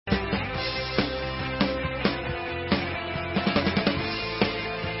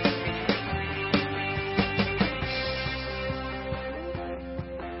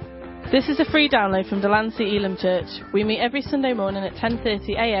This is a free download from Delancey Elim Church. We meet every Sunday morning at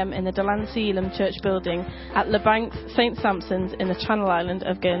 10:30 a.m. in the Delancey Elim Church building at Le Bank, St Sampson's in the Channel Island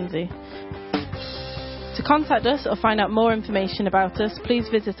of Guernsey. To contact us or find out more information about us, please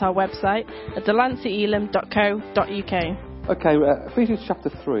visit our website at delanceyelim.co.uk. Okay, Ephesians chapter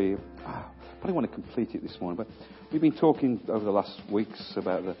 3. I probably want to complete it this morning, but we've been talking over the last weeks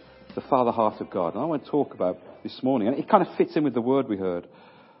about the Father heart of God. And I want to talk about this morning, and it kind of fits in with the word we heard,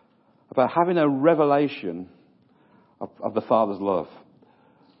 about having a revelation of the Father's love.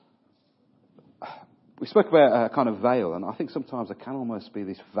 We spoke about a kind of veil, and I think sometimes there can almost be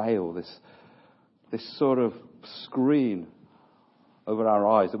this veil, this sort of screen over our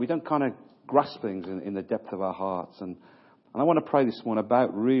eyes, that we don't kind of grasp things in the depth of our hearts. And I want to pray this morning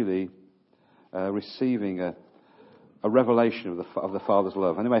about really receiving a revelation of the Father's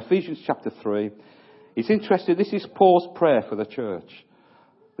love. Anyway, Ephesians chapter 3. It's interesting, this is Paul's prayer for the church.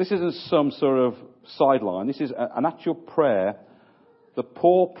 This isn't some sort of sideline. This is an actual prayer that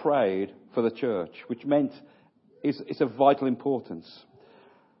Paul prayed for the church, which meant it's of vital importance.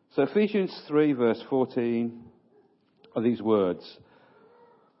 So Ephesians 3 verse 14 are these words.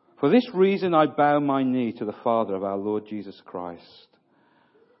 For this reason I bow my knee to the Father of our Lord Jesus Christ,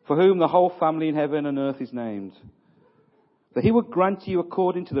 for whom the whole family in heaven and earth is named, that he would grant you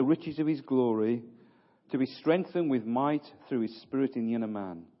according to the riches of his glory to be strengthened with might through his Spirit in the inner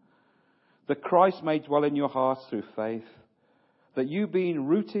man, that Christ may dwell in your hearts through faith, that you being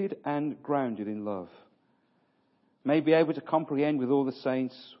rooted and grounded in love, may be able to comprehend with all the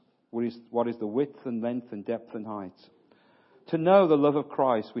saints what is the width and length and depth and height, to know the love of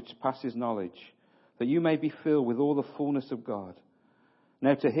Christ which passes knowledge, that you may be filled with all the fullness of God.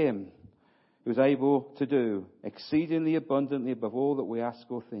 Now to him who is able to do exceedingly abundantly above all that we ask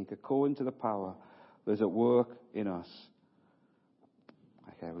or think, according to the power that is at work in us.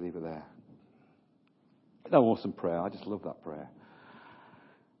 Okay, we'll leave it there. That awesome prayer. I just love that prayer.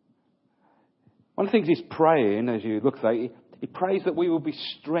 One of the things he's praying, as you look at it, he prays that we will be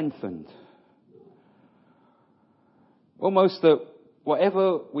strengthened. Almost that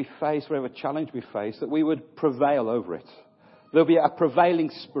whatever we face, whatever challenge we face, that we would prevail over it. There'll be a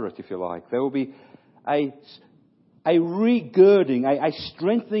prevailing spirit, if you like. There will be a regirding, a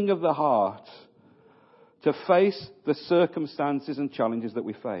strengthening of the heart to face the circumstances and challenges that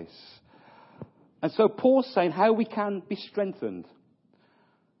we face. And so Paul's saying how we can be strengthened.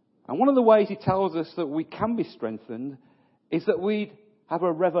 And one of the ways he tells us that we can be strengthened is that we'd have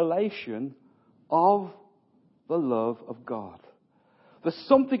a revelation of the love of God. There's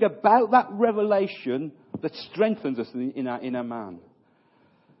something about that revelation that strengthens us in our inner man.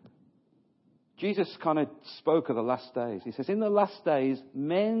 Jesus kind of spoke of the last days. He says, in the last days,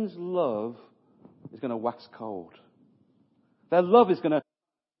 men's love is going to wax cold. Their love is going to...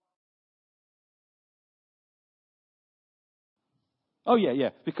 Oh, yeah.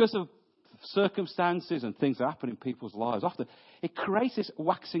 Because of circumstances and things that happen in people's lives, often it creates this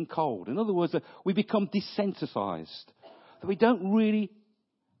waxing cold. In other words, that we become desensitized. That we don't really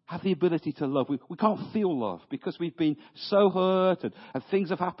have the ability to love. We can't feel love because we've been so hurt and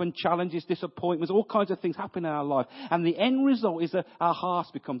things have happened, challenges, disappointments, all kinds of things happen in our life. And the end result is that our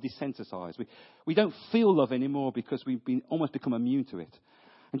hearts become desensitized. We don't feel love anymore because we've almost become immune to it.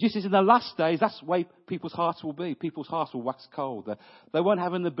 And just as in the last days, that's the way people's hearts will be. People's hearts will wax cold. They won't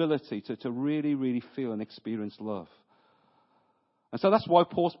have an ability to really, really feel and experience love. And so that's why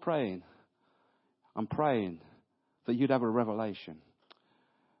Paul's praying. I'm praying that you'd have a revelation.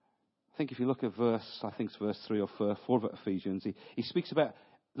 I think if you look at verse 3 or 4 of Ephesians, he speaks about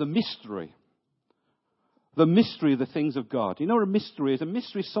the mystery. The mystery of the things of God. You know what a mystery is? A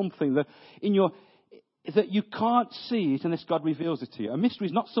mystery is something that that you can't see it unless God reveals it to you. A mystery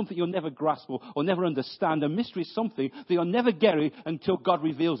is not something you'll never grasp or never understand. A mystery is something that you'll never get until God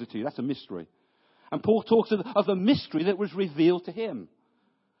reveals it to you. That's a mystery. And Paul talks of the mystery that was revealed to him.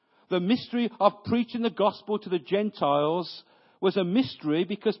 The mystery of preaching the gospel to the Gentiles was a mystery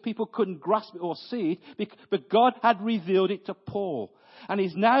because people couldn't grasp it or see it, but God had revealed it to Paul. And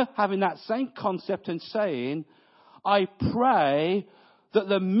he's now having that same concept and saying, I pray that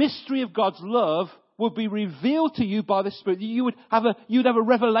the mystery of God's love would be revealed to you by the Spirit. You'd have a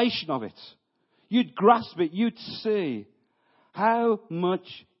revelation of it. You'd grasp it. You'd see how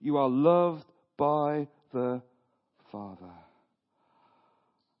much you are loved by the Father.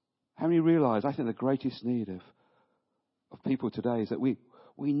 How many realize, I think the greatest need of people today is that we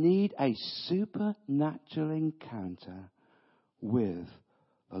need a supernatural encounter with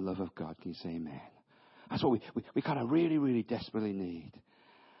the love of God. Can you say amen? That's what we kind of really, really desperately need.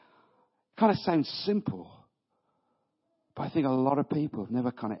 Kind of sounds simple, But I think a lot of people have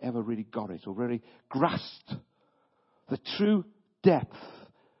never kind of ever really got it or really grasped the true depth.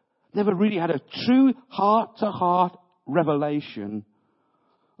 Never really had a true heart-to-heart revelation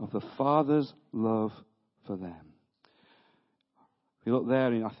of the Father's love for them. If you look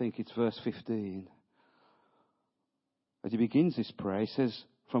there in, I think it's verse 15. As he begins this prayer, he says,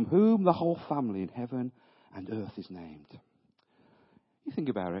 from whom the whole family in heaven and earth is named. You think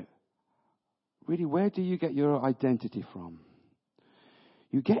about it. Really, where do you get your identity from?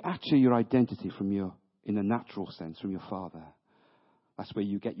 You get actually your identity from in a natural sense, from your father. That's where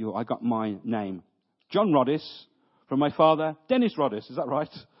you get I got my name, John Roddis, from my father, Dennis Roddis. Is that right?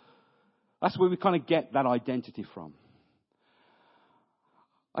 That's where we kind of get that identity from.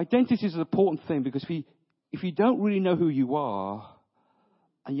 Identity is an important thing because if you don't really know who you are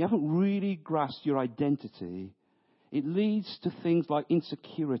and you haven't really grasped your identity, it leads to things like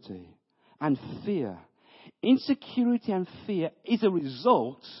insecurity and fear. Insecurity and fear is a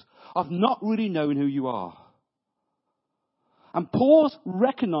result of not really knowing who you are. And Paul's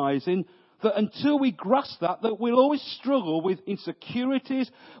recognizing that until we grasp that we'll always struggle with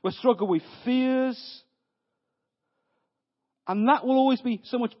insecurities, we'll struggle with fears. And that will always be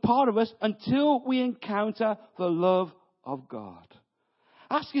so much part of us until we encounter the love of God.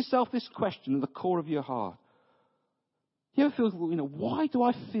 Ask yourself this question at the core of your heart. You ever feel, why do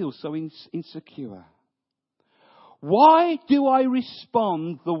I feel so insecure? Why do I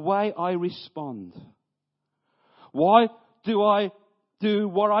respond the way I respond? Why do I do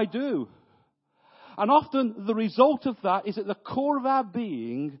what I do? And often the result of that is at the core of our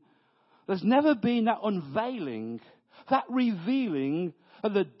being, there's never been that unveiling, that revealing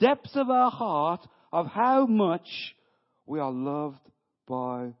of the depths of our heart of how much we are loved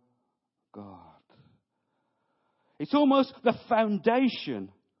by God. It's almost the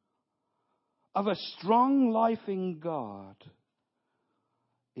foundation of a strong life in God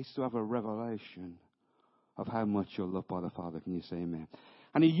is to have a revelation of how much you're loved by the Father. Can you say amen?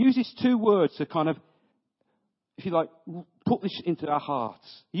 And he uses two words to kind of, if you like, put this into our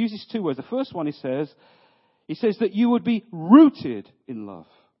hearts. He uses two words. The first one he says that you would be rooted in love.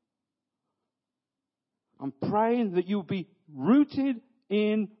 I'm praying that you'll be rooted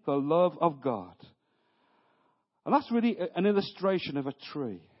in the love of God. And that's really an illustration of a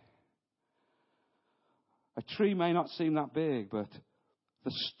tree. A tree may not seem that big, but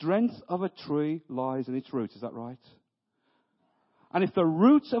the strength of a tree lies in its roots. Is that right? And if the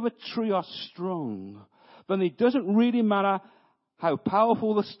roots of a tree are strong, then it doesn't really matter how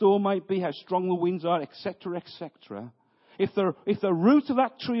powerful the storm might be, how strong the winds are, etc., etc. If the roots of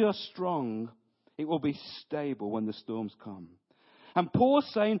that tree are strong, it will be stable when the storms come. And Paul's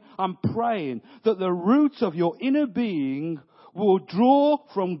saying, I'm praying that the roots of your inner being will draw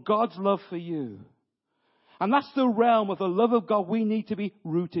from God's love for you. And that's the realm of the love of God we need to be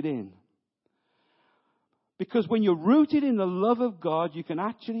rooted in. Because when you're rooted in the love of God, you can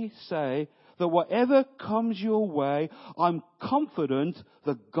actually say that whatever comes your way, I'm confident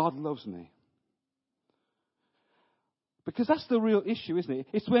that God loves me. Because that's the real issue, isn't it?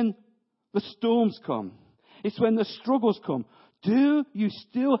 It's when the storms come. It's when the struggles come. Do you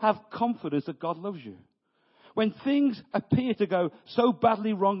still have confidence that God loves you? When things appear to go so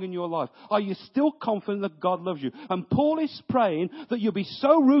badly wrong in your life, are you still confident that God loves you? And Paul is praying that you'll be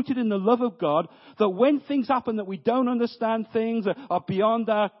so rooted in the love of God that when things happen that we don't understand, things that are beyond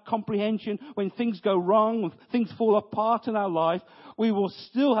our comprehension, when things go wrong, when things fall apart in our life, we will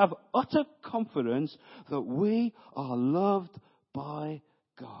still have utter confidence that we are loved by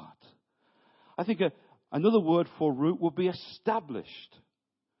God. I think another word for root would be established.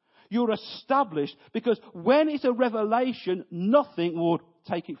 You're established because when it's a revelation, nothing will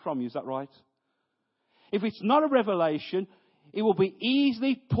take it from you. Is that right? If it's not a revelation, it will be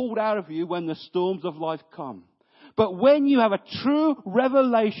easily pulled out of you when the storms of life come. But when you have a true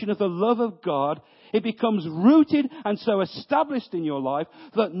revelation of the love of God, it becomes rooted and so established in your life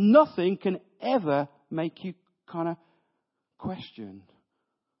that nothing can ever make you kind of question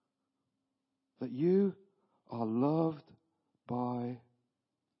that you are loved by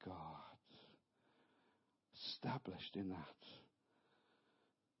God. Established in that.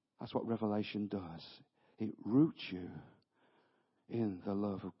 That's what revelation does. It roots you in the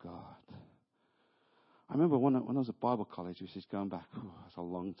love of God. I remember when I was at Bible college, which is going back, that's a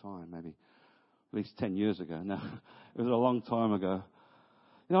long time, maybe at least 10 years ago. No, it was a long time ago.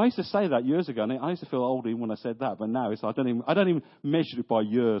 I used to say that years ago, and I used to feel old even when I said that, but now I don't even measure it by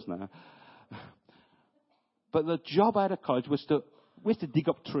years now. But the job out of college was we used to dig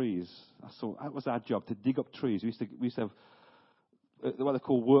up trees. That was our job, to dig up trees. We used to have what they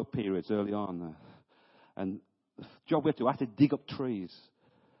call work periods early on. And job we had to do, I had to dig up trees.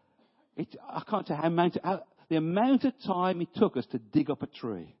 I can't tell the amount of time it took us to dig up a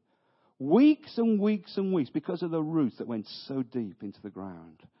tree. Weeks and weeks and weeks because of the roots that went so deep into the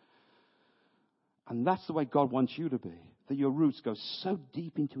ground. And that's the way God wants you to be. That your roots go so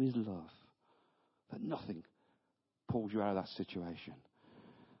deep into His love that nothing pulls you out of that situation.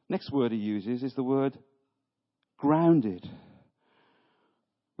 Next word He uses is the word grounded,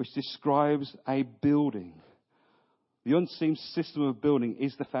 which describes a building. The unseen system of building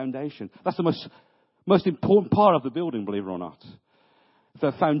is the foundation. That's the most important part of the building, believe it or not. If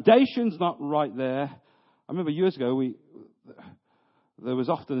the foundation's not right there, I remember years ago there was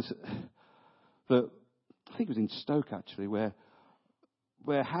often I think it was in Stoke actually,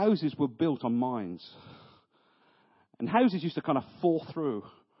 where houses were built on mines. And houses used to kind of fall through.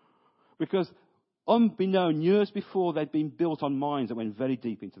 Because unbeknown, years before, they'd been built on mines that went very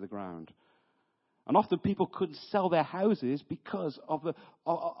deep into the ground. And often people couldn't sell their houses because of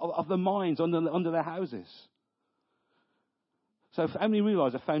the mines under their houses. So how many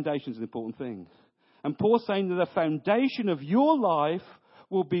realise that foundation is an important thing? And Paul's saying that the foundation of your life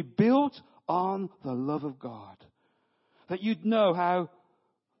will be built on the love of God. That you'd know how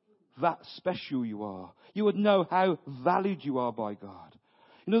that special you are. You would know how valued you are by God.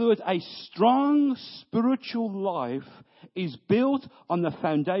 In other words, a strong spiritual life is built on the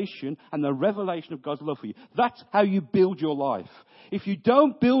foundation and the revelation of God's love for you. That's how you build your life. If you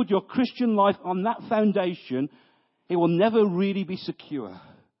don't build your Christian life on that foundation, it will never really be secure.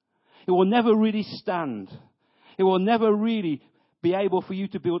 It will never really stand. It will never really be able for you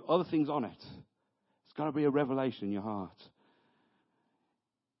to build other things on it. It's got to be a revelation in your heart.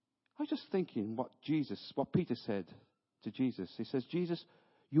 I was just thinking what Peter said to Jesus. He says, Jesus,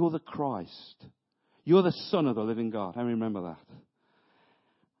 you're the Christ. You're the Son of the living God. I remember that.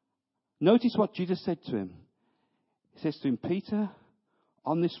 Notice what Jesus said to him. He says to him, Peter,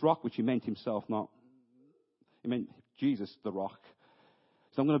 on this rock, which he meant himself, he meant Jesus, the rock.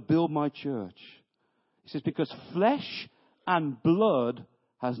 So I'm going to build my church. He says, because flesh and blood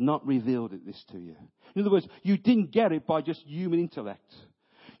has not revealed this to you. In other words, you didn't get it by just human intellect.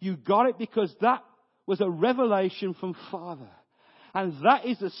 You got it because that was a revelation from Father. And that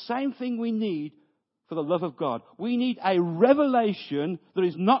is the same thing we need for the love of God. We need a revelation that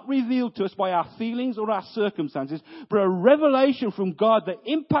is not revealed to us by our feelings or our circumstances, but a revelation from God that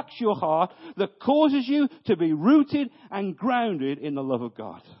impacts your heart, that causes you to be rooted and grounded in the love of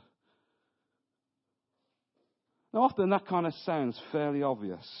God. Now, often that kind of sounds fairly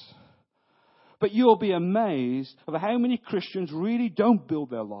obvious. But you'll be amazed at how many Christians really don't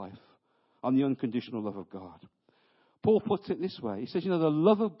build their life on the unconditional love of God. Paul puts it this way. He says, the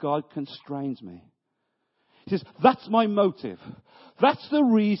love of God constrains me. He says, that's my motive. That's the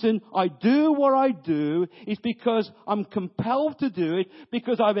reason I do what I do, is because I'm compelled to do it,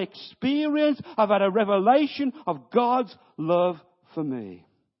 because I've had a revelation of God's love for me.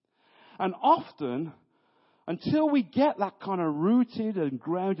 And often, until we get that kind of rooted and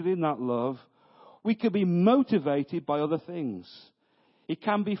grounded in that love, we can be motivated by other things. It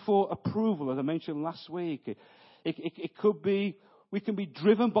can be for approval, as I mentioned last week. It could be, we can be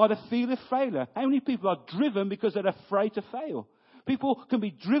driven by the fear of failure. How many people are driven because they're afraid to fail? People can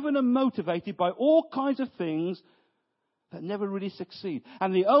be driven and motivated by all kinds of things that never really succeed.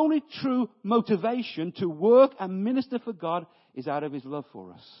 And the only true motivation to work and minister for God is out of His love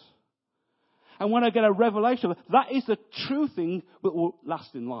for us. And when I get a revelation, that is the true thing that will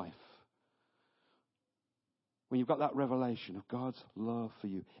last in life. When you've got that revelation of God's love for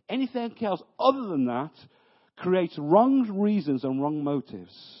you. Anything else other than that creates wrong reasons and wrong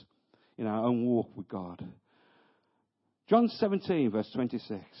motives in our own walk with God. John 17, verse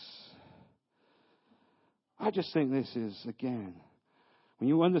 26. I just think this is, again, when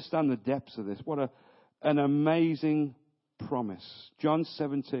you understand the depths of this, what an amazing promise. John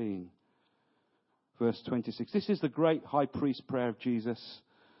 17, verse 26. This is the great high priest prayer of Jesus.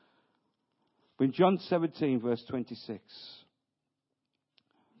 But in John 17, verse 26,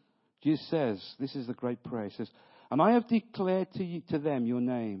 Jesus says, this is the great prayer. He says, and I have declared to them your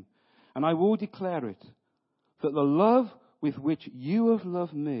name, and I will declare it, that the love with which you have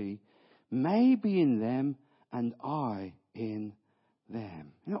loved me may be in them and I in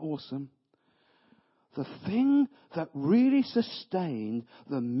them. Isn't that awesome? The thing that really sustained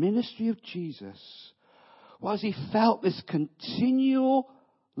the ministry of Jesus was he felt this continual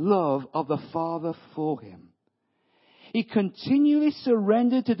love of the Father for him. He continually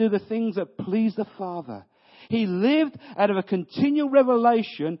surrendered to do the things that pleased the Father. He lived out of a continual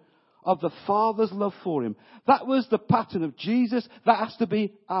revelation of the Father's love for him. That was the pattern of Jesus. That has to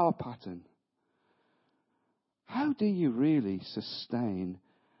be our pattern. How do you really sustain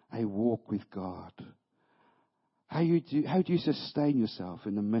a walk with God? How do you sustain yourself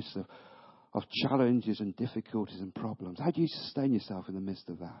in the midst of challenges and difficulties and problems? How do you sustain yourself in the midst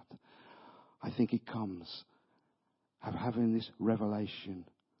of that? I think it comes of having this revelation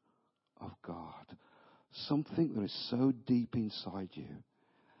of God. Something that is so deep inside you.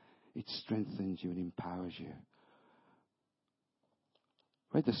 It strengthens you and empowers you.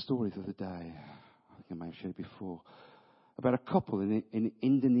 I read the story the other day. I think I may have shared it before. About a couple in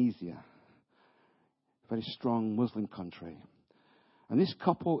Indonesia. A very strong Muslim country. And this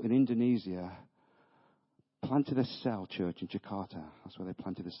couple in Indonesia planted a cell church in Jakarta. That's where they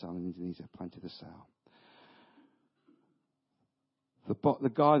planted a cell in Indonesia. Planted a cell.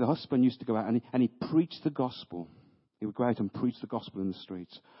 The husband used to go out and he preached the gospel. He would go out and preach the gospel in the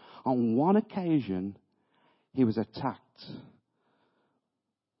streets. On one occasion, he was attacked.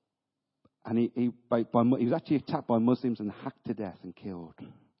 And he was actually attacked by Muslims and hacked to death and killed.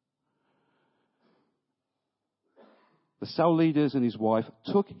 The cell leaders and his wife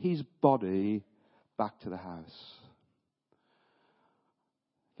took his body back to the house.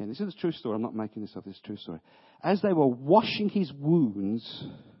 Again, this is a true story. I'm not making this up. This is a true story. As they were washing his wounds,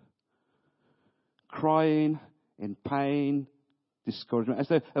 crying in pain, discouragement, as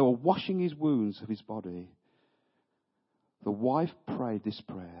they were washing his wounds of his body, the wife prayed this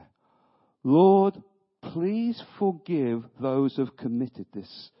prayer. Lord, please forgive those who have committed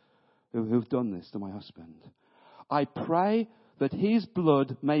this, who have done this to my husband. I pray that his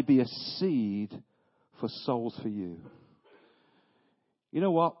blood may be a seed for souls for you. You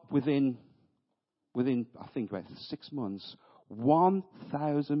know what? Within I think about 6 months,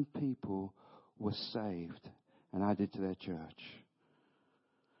 1,000 people were saved and added to their church.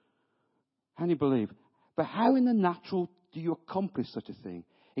 Can you believe? But how in the natural do you accomplish such a thing?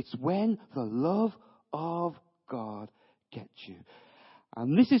 It's when the love of God gets you.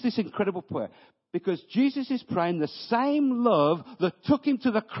 And this is this incredible prayer. Because Jesus is praying the same love that took him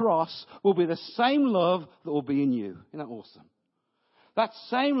to the cross will be the same love that will be in you. Isn't that awesome? That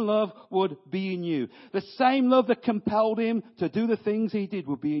same love would be in you. The same love that compelled him to do the things he did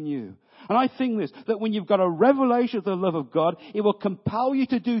will be in you. And I think this, that when you've got a revelation of the love of God, it will compel you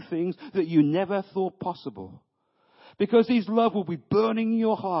to do things that you never thought possible. Because his love will be burning in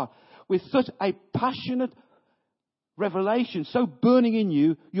your heart with such a passionate revelation, so burning in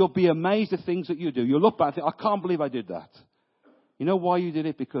you, you'll be amazed at things that you do. You'll look back and think, I can't believe I did that. You know why you did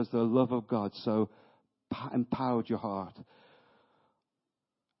it? Because the love of God so empowered your heart.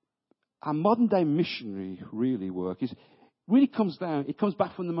 Our modern day missionary work really comes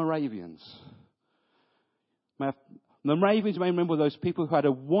back from the Moravians. The Moravians, you may remember those people who had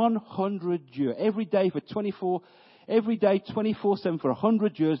a 100-year, every day 24/7 for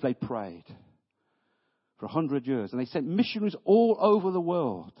 100 years they prayed. For 100 years. And they sent missionaries all over the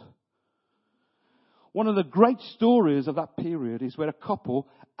world. One of the great stories of that period is where a couple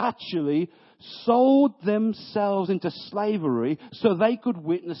actually sold themselves into slavery so they could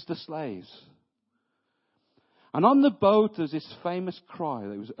witness to slaves. And on the boat there's this famous cry.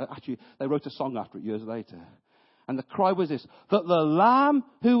 They wrote a song after it years later. And the cry was this, that the Lamb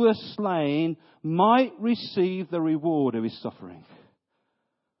who was slain might receive the reward of his suffering.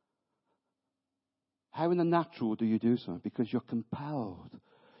 How in the natural do you do something? Because you're compelled.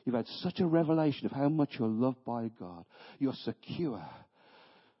 You've had such a revelation of how much you're loved by God. You're secure.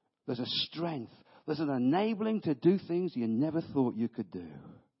 There's a strength. There's an enabling to do things you never thought you could do.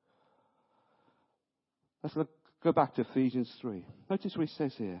 Let's go back to Ephesians 3. Notice what he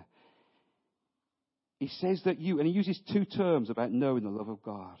says here. He says that and he uses two terms about knowing the love of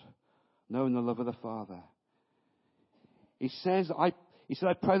God. Knowing the love of the Father. He said, I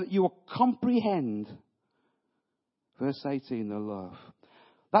pray that you will comprehend, verse 18, the love.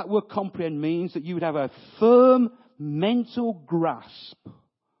 That word comprehend means that you would have a firm mental grasp.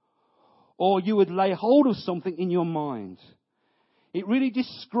 Or you would lay hold of something in your mind. It really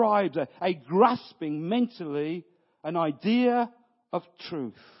describes a grasping mentally an idea of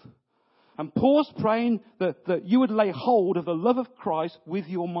truth. And Paul's praying that you would lay hold of the love of Christ with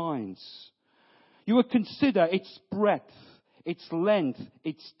your minds. You would consider its breadth, its length,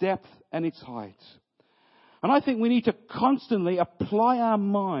 its depth, and its height. And I think we need to constantly apply our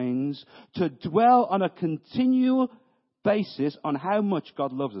minds to dwell on a continual basis on how much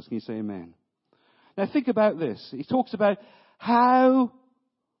God loves us. Can you say amen? Now think about this. He talks about how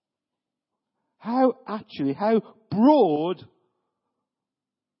broad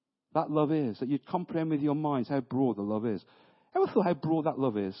that love is. That you'd comprehend with your minds how broad the love is. Ever thought how broad that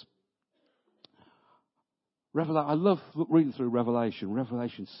love is? I love reading through Revelation.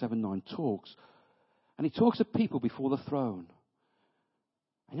 Revelation 7:9 talks. And he talks of people before the throne.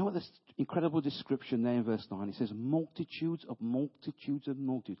 And you know what this incredible description there in verse 9? He says, multitudes of multitudes of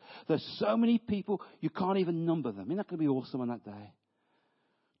multitudes. There's so many people, you can't even number them. Isn't that going to be awesome on that day?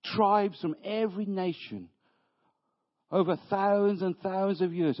 Tribes from every nation, over thousands and thousands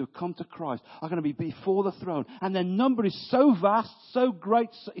of years who've come to Christ, are going to be before the throne. And their number is so vast, so great,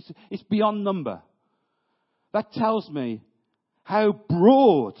 it's beyond number. That tells me how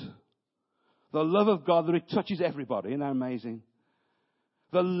broad the love of God, that it touches everybody. Isn't that amazing?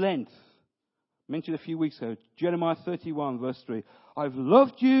 The length. Mentioned a few weeks ago, Jeremiah 31 verse 3. I've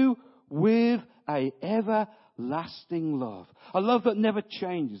loved you with a everlasting love. A love that never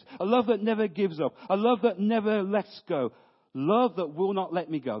changes. A love that never gives up. A love that never lets go. Love that will not let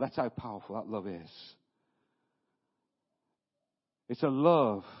me go. That's how powerful that love is. It's a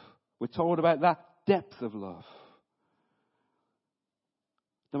love. We're told about that depth of love.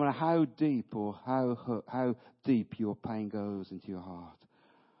 No matter how deep or how deep your pain goes into your heart,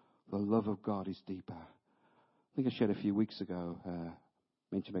 the love of God is deeper. I think I shared a few weeks ago,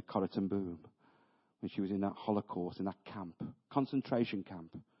 mentioned about Corrie ten Boom, when she was in that Holocaust, in that camp, concentration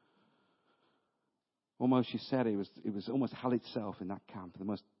camp. Almost, she said, it was almost hell itself in that camp, the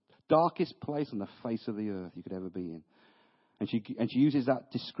most darkest place on the face of the earth you could ever be in. And she uses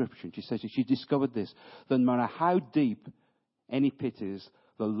that description. She says she discovered this, that no matter how deep any pit is,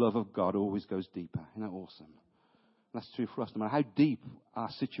 the love of God always goes deeper. Isn't that awesome? That's true for us. No matter how deep our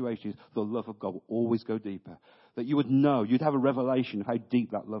situation is, the love of God will always go deeper. That you would know, you'd have a revelation of how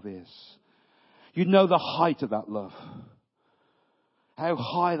deep that love is. You'd know the height of that love. How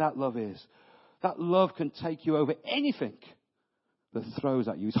high that love is. That love can take you over anything that throws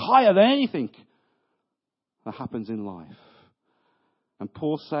at you. It's higher than anything that happens in life. And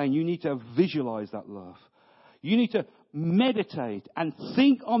Paul's saying you need to visualize that love. You need to meditate and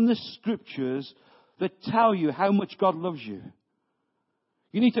think on the scriptures that tell you how much God loves you.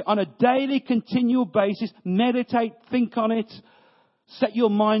 You need to, on a daily, continual basis, meditate, think on it, set your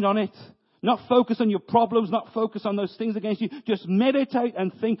mind on it. Not focus on your problems, not focus on those things against you. Just meditate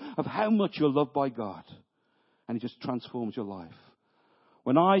and think of how much you're loved by God. And it just transforms your life.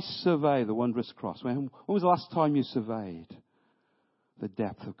 When I survey the wondrous cross, when was the last time you surveyed the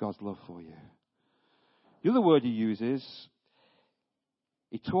depth of God's love for you? The other word he uses,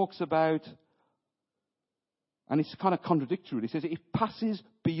 he talks about, and it's kind of contradictory. He says it passes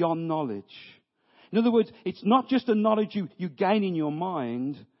beyond knowledge. In other words, it's not just a knowledge you gain in your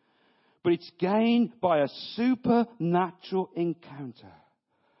mind, but it's gained by a supernatural encounter.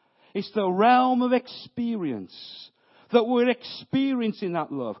 It's the realm of experience that we're experiencing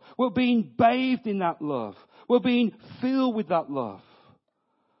that love. We're being bathed in that love. We're being filled with that love.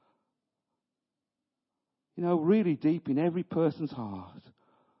 You know, really deep in every person's heart,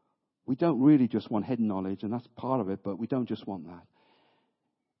 we don't really just want head knowledge, and that's part of it, but we don't just want that.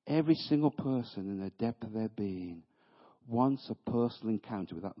 Every single person in the depth of their being wants a personal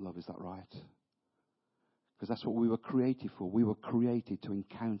encounter with that love. Is that right? Because that's what we were created for. We were created to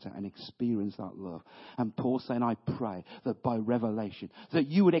encounter and experience that love. And Paul's saying, I pray that by revelation, that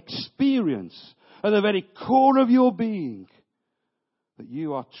you would experience at the very core of your being that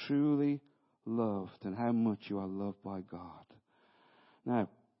you are truly loved and how much you are loved by God. Now,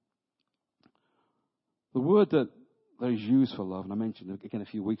 the word that is used for love, and I mentioned again a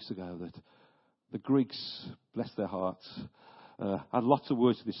few weeks ago that the Greeks, bless their hearts, had lots of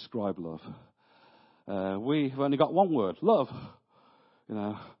words to describe love. We've only got one word, love. You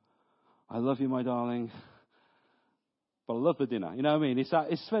know, I love you, my darling, but I love the dinner. You know what I mean?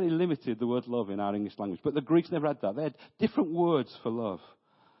 It's very limited, the word love, in our English language. But the Greeks never had that. They had different words for love.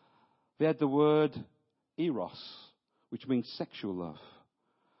 They had the word eros, which means sexual love.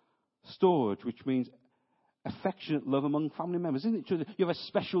 Storge, which means affectionate love among family members. Isn't it true that you have a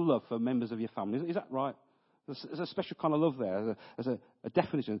special love for members of your family? Is that right? There's a special kind of love there, as a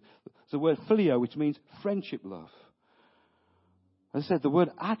definition. There's the word phileo, which means friendship love. As I said, the word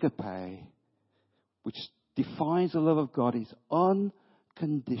agape, which defines the love of God, is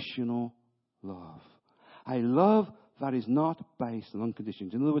unconditional love. A love that is not based on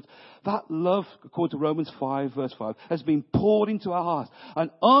unconditions. In other words, that love, according to Romans 5, verse 5, has been poured into our hearts.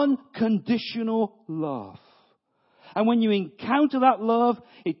 An unconditional love. And when you encounter that love,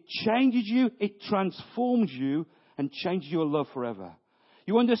 it changes you, it transforms you, and changes your love forever.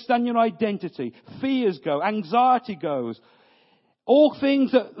 You understand your identity. Fears go, anxiety goes. All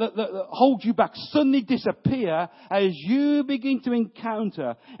things that hold you back suddenly disappear as you begin to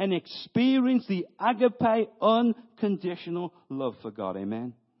encounter and experience the agape, unconditional love for God.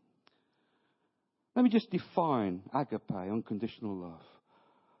 Amen? Let me just define agape, unconditional love.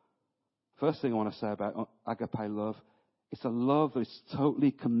 First thing I want to say about agape love, it's a love that is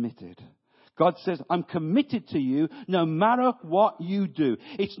totally committed. God says, I'm committed to you no matter what you do.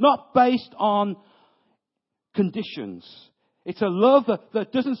 It's not based on conditions. It's a love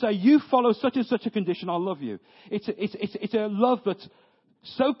that doesn't say, you follow such and such a condition, I'll love you. It's a love that's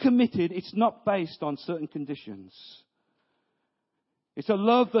so committed, it's not based on certain conditions. It's a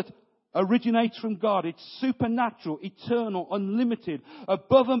love that originates from God. It's supernatural, eternal, unlimited,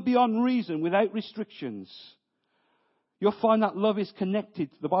 above and beyond reason, without restrictions. You'll find that love is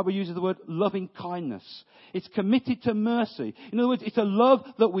connected. The Bible uses the word loving kindness. It's committed to mercy. In other words, it's a love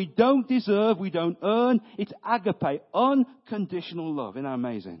that we don't deserve, we don't earn. It's agape, unconditional love. Isn't that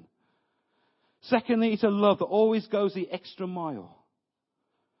amazing? Secondly, it's a love that always goes the extra mile.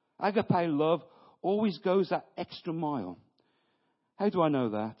 Agape love always goes that extra mile. How do I know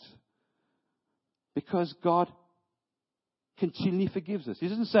that? Because God continually forgives us. He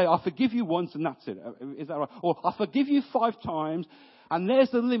doesn't say, I forgive you once and that's it. Is that right? Or I forgive you 5 times and there's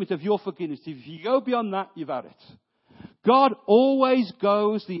the limit of your forgiveness. If you go beyond that, you've had it. God always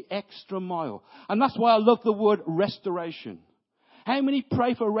goes the extra mile. And that's why I love the word restoration. How many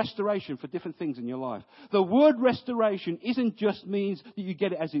pray for restoration for different things in your life? The word restoration isn't just means that you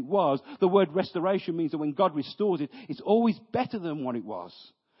get it as it was. The word restoration means that when God restores it, it's always better than what it was.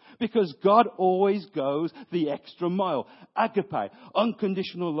 Because God always goes the extra mile. Agape,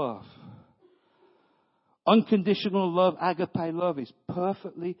 unconditional love. Unconditional love, agape love, is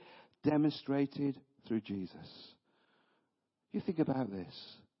perfectly demonstrated through Jesus. You think about this.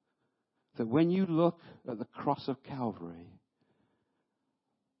 That when you look at the cross of Calvary,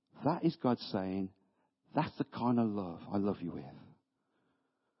 that is God saying, that's the kind of love I love you with.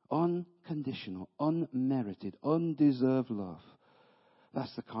 Unconditional, unmerited, undeserved love.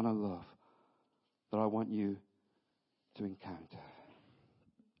 That's the kind of love that I want you to encounter.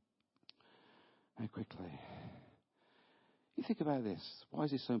 Very quickly. You think about this. Why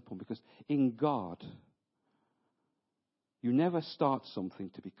is this so important? Because in God, you never start something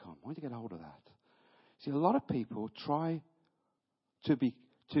to become. I want you to get hold of that. See, a lot of people try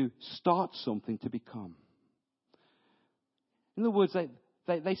to start something to become. In other words,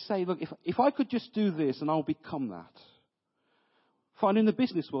 they say, look, if I could just do this and I'll become that. Find in the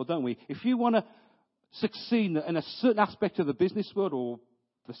business world, don't we? If you want to succeed in a certain aspect of the business world or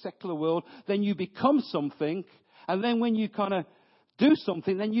the secular world, then you become something, and then when you kind of do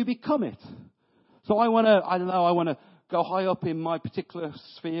something, then you become it. So I want to go high up in my particular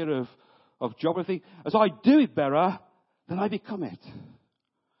sphere of geography. As I do it better, then I become it.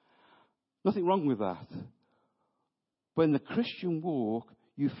 Nothing wrong with that. But in the Christian walk,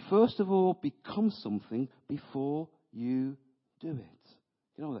 you first of all become something before you do it.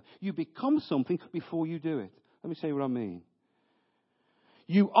 You know that? You become something before you do it. Let me say what I mean.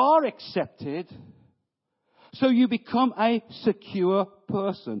 You are accepted, so you become a secure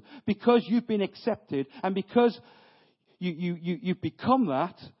person. Because you've been accepted, and because you've become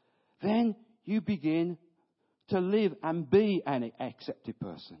that, then you begin to live and be an accepted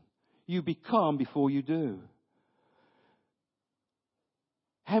person. You become before you do.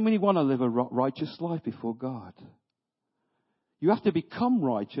 How many want to live a righteous life before God? You have to become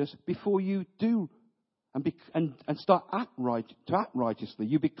righteous before you do and start to act righteously.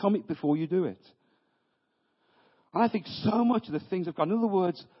 You become it before you do it. And I think so much of the things of God. In other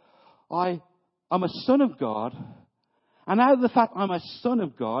words, I'm a son of God, and out of the fact I'm a son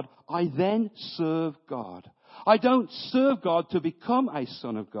of God, I then serve God. I don't serve God to become a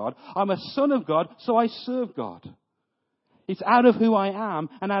son of God. I'm a son of God, so I serve God. It's out of who I am,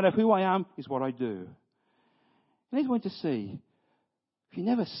 and out of who I am is what I do. And here's what to see. If you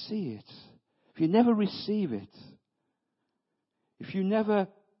never see it, if you never receive it, if you never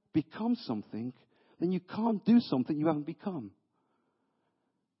become something, then you can't do something you haven't become.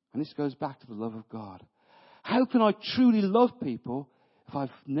 And this goes back to the love of God. How can I truly love people if I've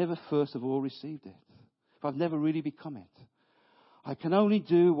never first of all received it? If I've never really become it? I can only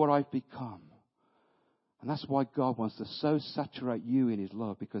do what I've become. And that's why God wants to so saturate you in His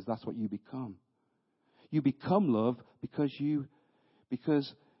love, because that's what you become. You become love because you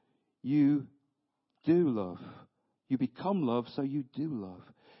do love. You become love, so you do love.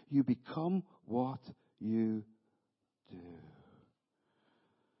 You become what you do.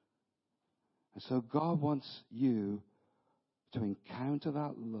 And so God wants you to encounter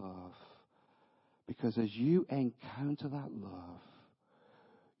that love, because as you encounter that love,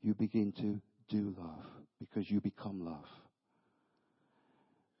 you begin to do love, because you become love.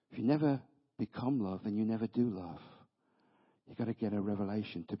 If you never become love, then you never do love. You've got to get a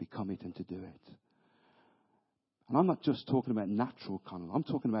revelation to become it and to do it. And I'm not just talking about natural kind of love. I'm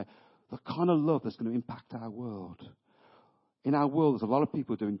talking about the kind of love that's going to impact our world. In our world, there's a lot of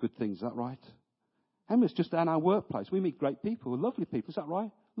people doing good things. Is that right? How much just in our workplace? We meet great people, lovely people. Is that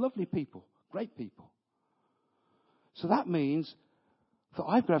right? Lovely people, great people. So that means that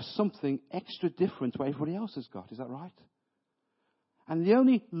I've got to have something extra different to what everybody else has got. Is that right? And the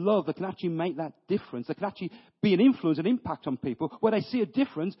only love that can actually make that difference, that can actually be an influence, an impact on people, where they see a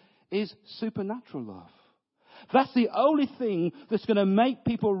difference, is supernatural love. That's the only thing that's going to make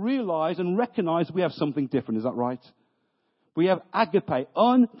people realize and recognize we have something different. Is that right? We have agape,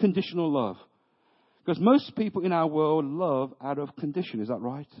 unconditional love. Because most people in our world love out of condition. Is that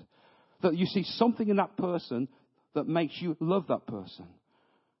right? That you see something in that person that makes you love that person.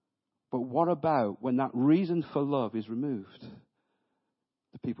 But what about when that reason for love is removed?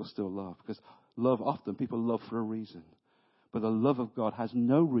 The people still love. Because love, often people love for a reason. But the love of God has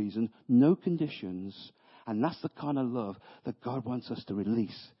no reason, no conditions. And that's the kind of love that God wants us to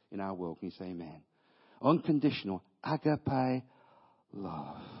release in our world. Can you say amen? Unconditional, agape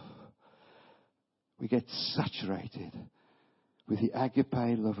love. We get saturated with the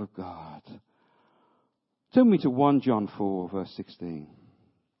agape love of God. Turn me to 1 John 4, verse 16.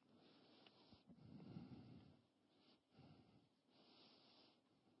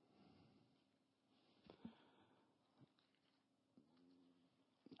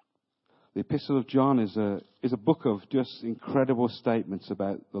 The Epistle of John is a book of just incredible statements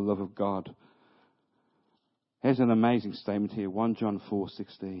about the love of God. Here's an amazing statement here, 1 John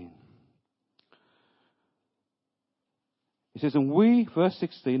 4:16. It says, verse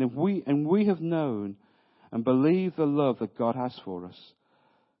 16, and we have known and believed the love that God has for us.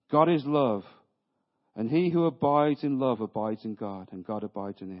 God is love, and he who abides in love abides in God, and God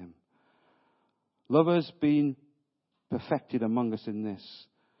abides in him. Love has been perfected among us in this,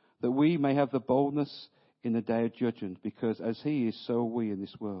 that we may have the boldness in the day of judgment, because as he is, so are we in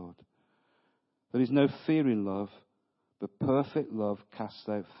this world. There is no fear in love, but perfect love casts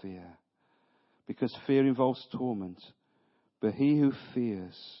out fear, because fear involves torment. But he who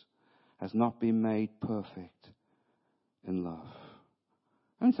fears has not been made perfect in love.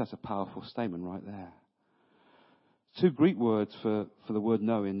 I think that's a powerful statement right there. Two Greek words for the word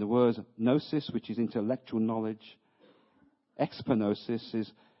knowing. The word gnosis, which is intellectual knowledge. Exponosis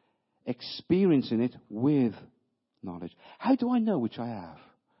is experiencing it with knowledge. How do I know which I have?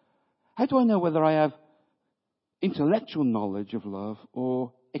 How do I know whether I have intellectual knowledge of love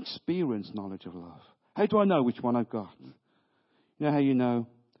or experienced knowledge of love? How do I know which one I've got? You know how you know?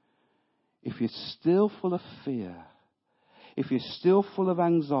 If you're still full of fear, if you're still full of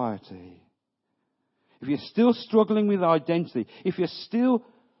anxiety, if you're still struggling with identity, if you're still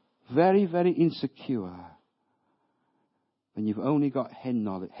very, very insecure, then you've only got head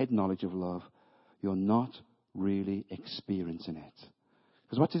knowledge of love. You're not really experiencing it.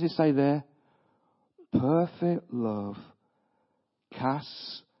 Because what does it say there? Perfect love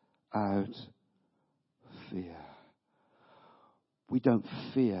casts out fear. We don't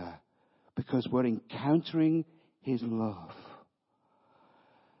fear because we're encountering his love.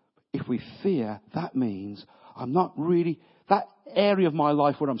 If we fear, that means I'm not really, that area of my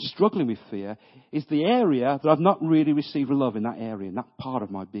life where I'm struggling with fear is the area that I've not really received love in that area, in that part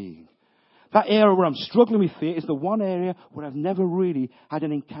of my being. That area where I'm struggling with fear is the one area where I've never really had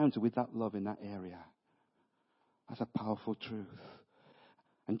an encounter with that love in that area. That's a powerful truth.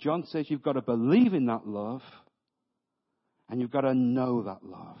 And John says you've got to believe in that love. And you've got to know that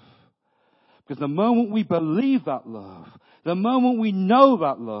love. Because the moment we believe that love, the moment we know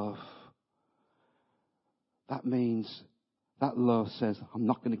that love, that means that love says, I'm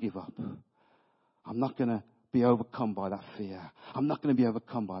not going to give up. I'm not going to be overcome by that fear. I'm not going to be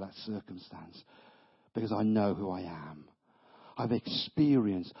overcome by that circumstance. Because I know who I am. I've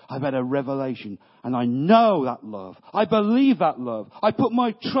experienced, I've had a revelation, and I know that love. I believe that love. I put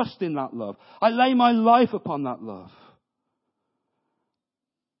my trust in that love. I lay my life upon that love.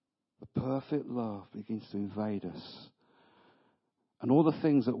 The perfect love begins to invade us. And all the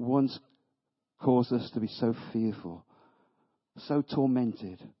things that once caused us to be so fearful, so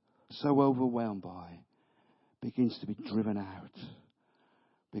tormented, so overwhelmed by, begins to be driven out.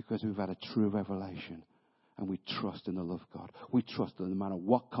 Because we've had a true revelation. And we trust in the love of God. We trust that no matter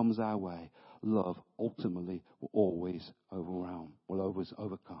what comes our way, love ultimately will always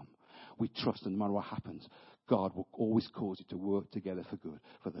overcome. We trust that no matter what happens, God will always cause it to work together for good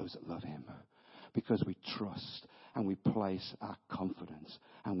for those that love him. Because we trust and we place our confidence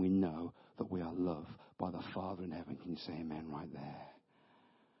and we know that we are loved by the Father in heaven. Can you say amen right there?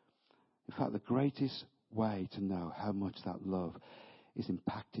 In fact, the greatest way to know how much that love has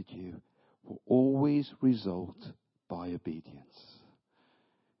impacted you will always result by obedience.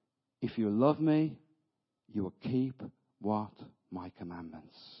 If you love me, you will keep what? My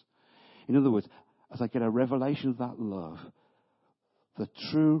commandments. In other words, as I get a revelation of that love, the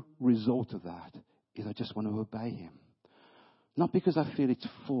true result of that is I just want to obey him. Not because I feel it's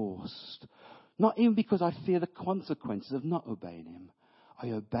forced. Not even because I fear the consequences of not obeying him. I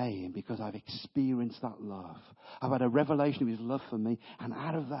obey him because I've experienced that love. I've had a revelation of his love for me. And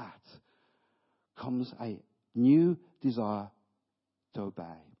out of that comes a new desire to obey.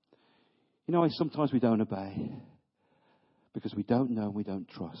 You know, sometimes we don't obey because we don't know and we don't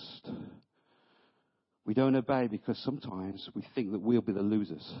trust. We don't obey because sometimes we think that we'll be the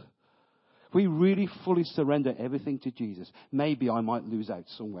losers. If we really fully surrender everything to Jesus, maybe I might lose out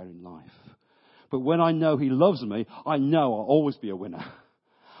somewhere in life. But when I know he loves me, I know I'll always be a winner.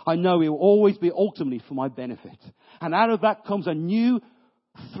 I know he will always be ultimately for my benefit. And out of that comes a new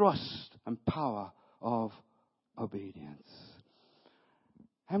thrust and power of obedience.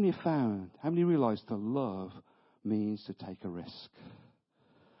 How many have found, how many realize to love means to take a risk?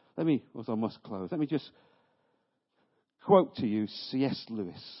 I must close. Let me just quote to you C.S.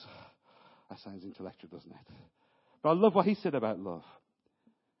 Lewis. That sounds intellectual, doesn't it? But I love what he said about love.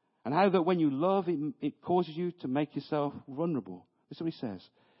 And how that when you love, it causes you to make yourself vulnerable. That's what he says.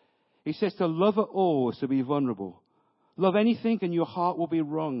 He says to love at all is to be vulnerable. Love anything and your heart will be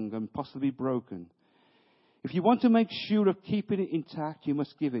wrung and possibly broken. If you want to make sure of keeping it intact, you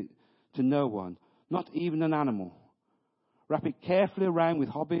must give it to no one, not even an animal. Wrap it carefully around with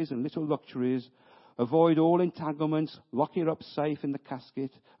hobbies and little luxuries. Avoid all entanglements. Lock it up safe in the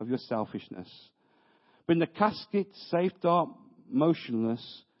casket of your selfishness. But in the casket, safe, dark,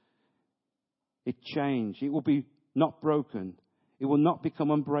 motionless, it changed. It will be not broken. It will not become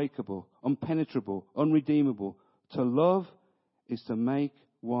unbreakable, unpenetrable, unredeemable. To love is to make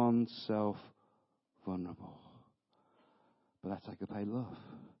oneself vulnerable. But that's agape love.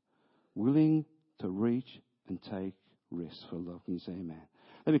 Willing to reach and take risks for love. Can you say amen?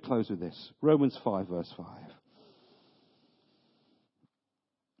 Let me close with this. Romans 5, verse 5.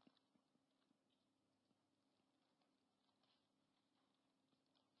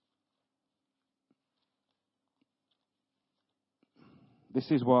 This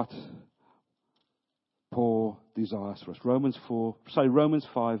is what Paul desires for us. Romans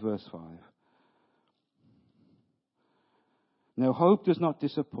 5, verse 5. Now, hope does not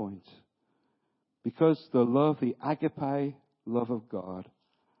disappoint, because the agape love of God,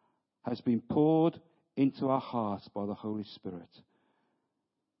 has been poured into our hearts by the Holy Spirit,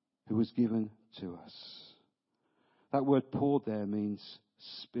 who was given to us. That word poured there means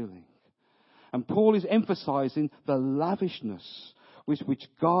spilling. And Paul is emphasizing the lavishness with which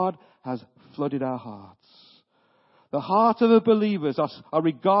God has flooded our hearts. The heart of the believers are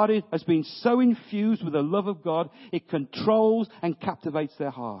regarded as being so infused with the love of God, it controls and captivates their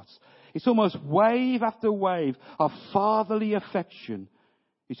hearts. It's almost wave after wave of fatherly affection.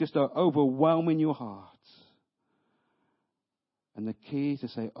 It's just overwhelming your heart. And the key is to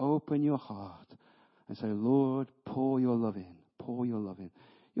say, open your heart and say, Lord, pour your love in. Pour your love in.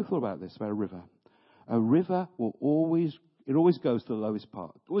 You thought about this, about a river. A river will always goes to the lowest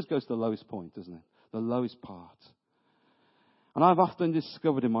part. It always goes to the lowest point, doesn't it? The lowest part. And I've often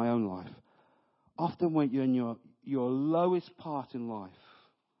discovered in my own life, often when you're in your lowest part in life,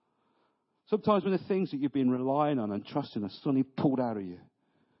 sometimes when the things that you've been relying on and trusting are suddenly pulled out of you.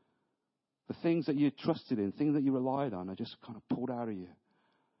 The things that you trusted in, things that you relied on are just kind of pulled out of you.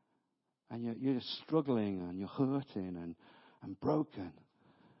 And you're just struggling and you're hurting and broken.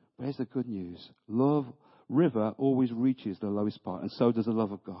 But here's the good news. River always reaches the lowest part, and so does the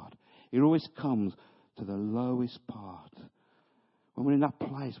love of God. It always comes to the lowest part. When we're in that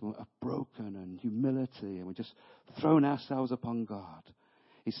place where we're broken and humility and we're just throwing ourselves upon God,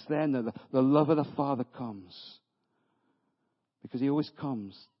 it's then that the love of the Father comes. Because he always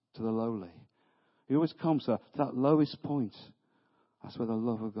comes to the lowly. He always comes to that lowest point. That's where the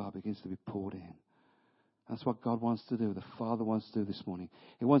love of God begins to be poured in. That's what God wants to do. The Father wants to do this morning.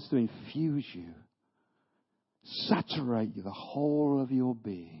 He wants to infuse you, saturate you, the whole of your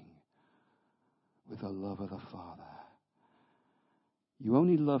being, with the love of the Father. You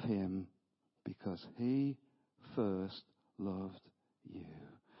only love him because he first loved you.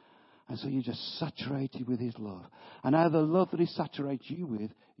 And so you're just saturated with his love. And out of the love that he saturates you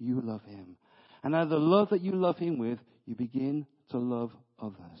with, you love him. And out of the love that you love him with, you begin to love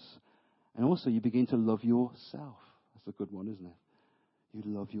others. And also you begin to love yourself. That's a good one, isn't it? You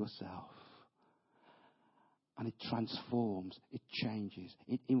love yourself. And it transforms, it changes,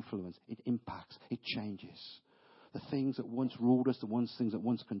 it influences, it impacts, it changes. The things that once ruled us, things that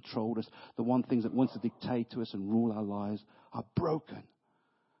once controlled us, things that once dictate to us and rule our lives are broken.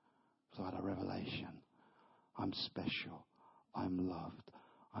 So I had a revelation. I'm special. I'm loved.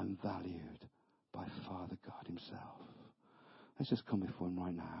 I'm valued by Father God himself. Let's just come before him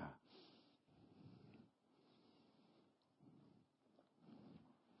right now.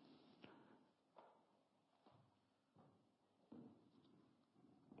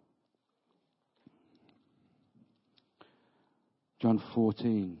 John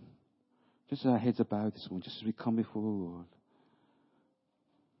 14. Just as our heads are bowed this morning, just as we come before the Lord.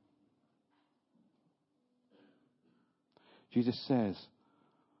 Jesus says,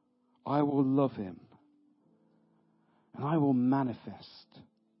 I will love him and I will manifest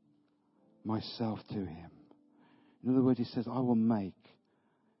myself to him. In other words, he says, I will make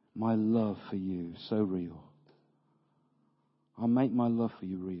my love for you so real. I'll make my love for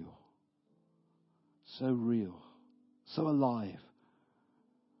you real. So real. So alive.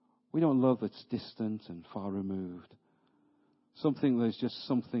 We don't love that's distant and far removed. Something that's just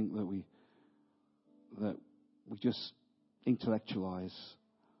something that we just intellectualize,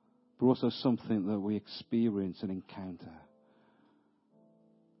 but also something that we experience and encounter.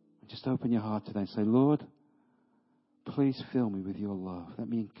 Just open your heart today and say, Lord, please fill me with your love. Let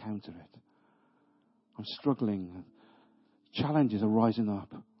me encounter it. I'm struggling. Challenges are rising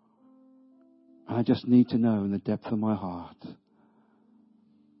up. And I just need to know in the depth of my heart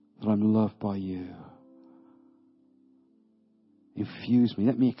that I'm loved by you. Infuse me.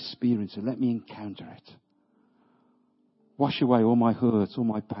 Let me experience it. Let me encounter it. Wash away all my hurts, all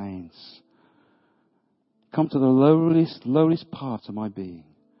my pains. Come to the lowest part of my being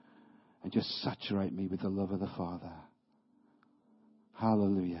and just saturate me with the love of the Father.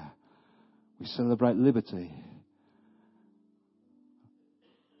 Hallelujah. We celebrate liberty.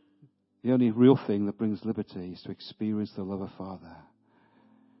 The only real thing that brings liberty is to experience the love of Father.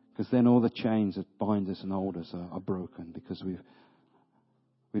 Because then all the chains that bind us and hold us are broken because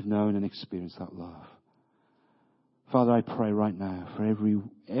we've known and experienced that love. Father, I pray right now for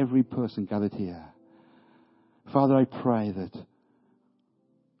every person gathered here. Father, I pray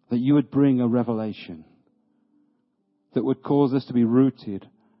that you would bring a revelation that would cause us to be rooted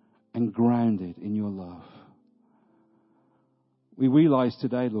and grounded in your love. We realize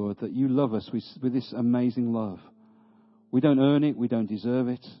today, Lord, that you love us with this amazing love. We don't earn it. We don't deserve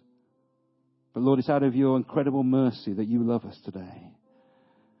it. But Lord, it's out of your incredible mercy that you love us today.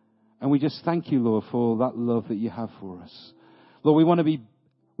 And we just thank you, Lord, for that love that you have for us. Lord, we want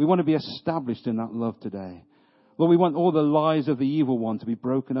to be established in that love today. Lord, we want all the lies of the evil one to be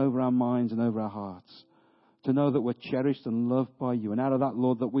broken over our minds and over our hearts. To know that we're cherished and loved by you. And out of that,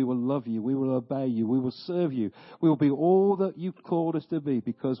 Lord, that we will love you. We will obey you. We will serve you. We will be all that you've called us to be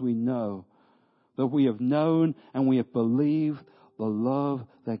because we know that we have known and we have believed the love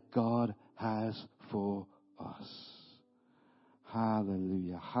that God has for us.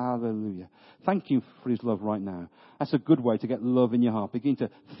 Hallelujah. Hallelujah. Thank you for his love right now. That's a good way to get love in your heart. Begin to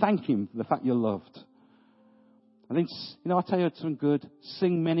thank him for the fact you're loved. I think, I'll tell you something good.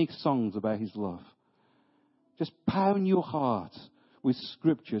 Sing many songs about his love. Just pound your heart with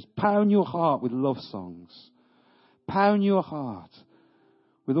scriptures. Pound your heart with love songs. Pound your heart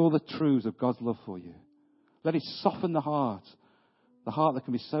with all the truths of God's love for you. Let it soften the heart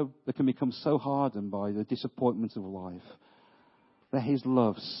that can become so hardened by the disappointments of life. Let his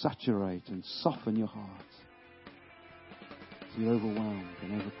love saturate and soften your heart to be overwhelmed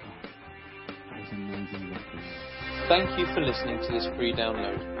and overcome by his amazing love for you. Thank you for listening to this free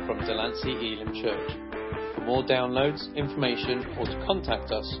download from Delancey Elim Church. For more downloads, information, or to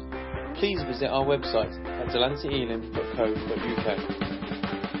contact us, please visit our website at delanceyelim.co.uk.